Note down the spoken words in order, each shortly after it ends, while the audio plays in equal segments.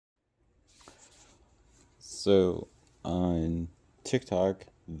So on TikTok,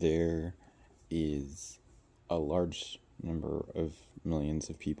 there is a large number of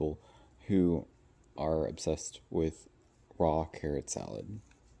millions of people who are obsessed with raw carrot salad.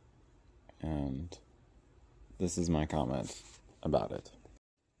 And this is my comment about it.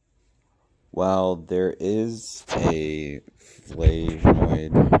 While there is a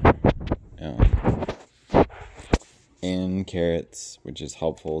flavonoid in carrots, which is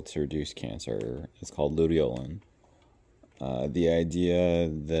helpful to reduce cancer, it's called luteolin. The idea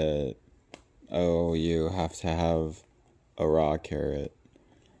that, oh, you have to have a raw carrot.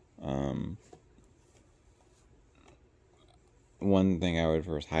 One thing I would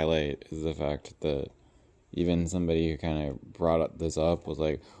first highlight is the fact that even somebody who kind of brought this up was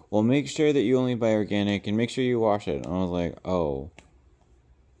like, well, make sure that you only buy organic and make sure you wash it. And I was like, oh,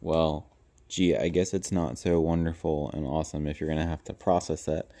 well, gee, I guess it's not so wonderful and awesome if you're going to have to process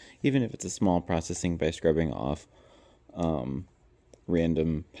that, even if it's a small processing by scrubbing off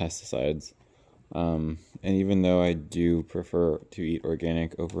random pesticides. And even though I do prefer to eat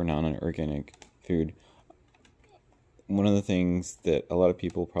organic over non-organic food, one of the things that a lot of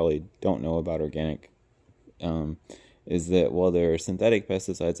people probably don't know about organic is that while there are synthetic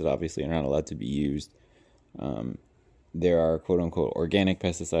pesticides that obviously are not allowed to be used, there are quote-unquote organic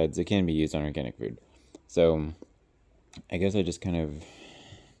pesticides that can be used on organic food. So I guess I just kind of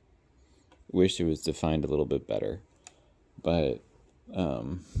wish it was defined a little bit better. But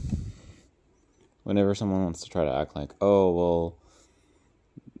whenever someone wants to try to act like, oh, well,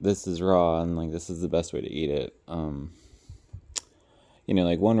 this is raw and like this is the best way to eat it,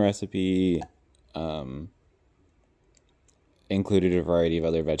 like one recipe included a variety of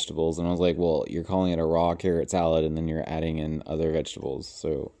other vegetables, and I was like, well, you're calling it a raw carrot salad and then you're adding in other vegetables,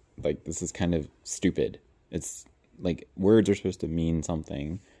 so like this is kind of stupid. It's like words are supposed to mean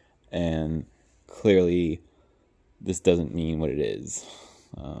something, and clearly this doesn't mean what it is.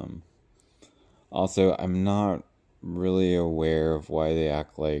 Also, I'm not really aware of why they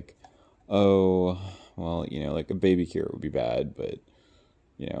act like, oh, well, like a baby carrot would be bad, but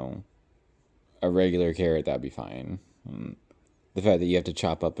a regular carrot, that'd be fine. The fact that you have to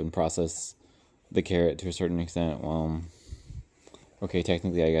chop up and process the carrot to a certain extent, well, okay,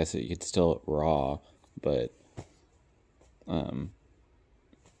 technically I guess it's still raw, but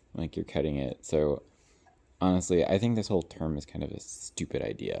like you're cutting it. So honestly, I think this whole term is kind of a stupid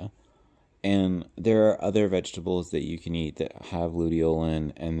idea. And there are other vegetables that you can eat that have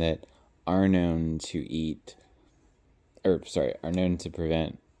luteolin and that are known to are known to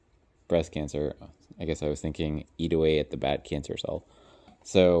prevent breast cancer. I guess I was thinking eat away at the bad cancer cell.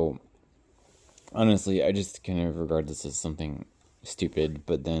 So honestly, I just kind of regard this as something stupid,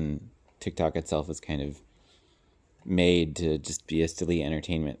 but then TikTok itself is kind of made to just be a silly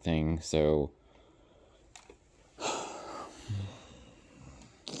entertainment thing. So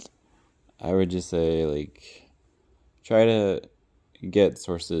I would just say, like, try to get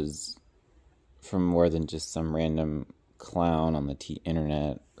sources from more than just some random clown on the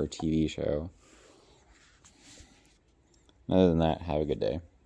internet or TV show. Other than that, have a good day.